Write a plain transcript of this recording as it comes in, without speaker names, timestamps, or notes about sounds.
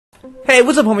Hey,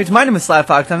 what's up, homies? My name is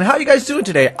XXSlyFoxHoundXx. How you guys doing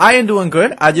today? I am doing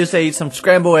good. I just ate some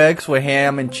scrambled eggs with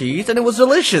ham and cheese, and it was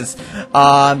delicious.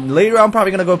 Later on, I'm probably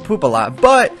gonna go poop a lot,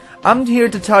 but I'm here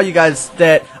to tell you guys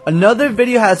that another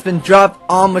video has been dropped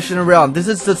on Machinima. This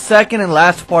is the second and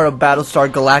last part of Battlestar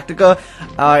Galactica,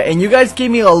 and you guys gave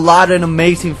me a lot of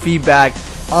amazing feedback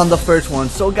on the first one.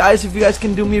 So guys, if you guys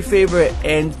can do me a favor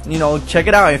and, check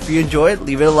it out. If you enjoy it,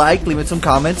 leave it a like, leave it some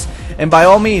comments, and by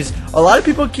all means, a lot of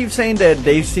people keep saying that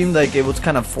they seemed like it was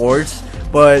kind of forced,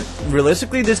 but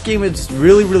realistically this game is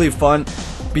really fun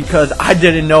because I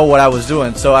didn't know what I was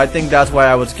doing, so I think that's why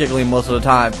I was giggling most of the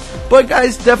time. But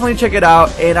guys, definitely check it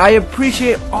out, and I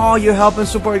appreciate all your help and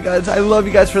support, guys. I love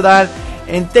you guys for that,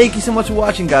 and thank you so much for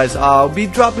watching, guys. I'll be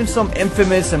dropping some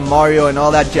Infamous and Mario and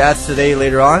all that jazz today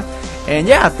later on. And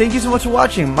yeah, thank you so much for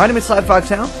watching. My name is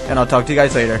XXSlyFoxHoundXx, and I'll talk to you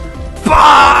guys later.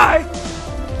 Bye!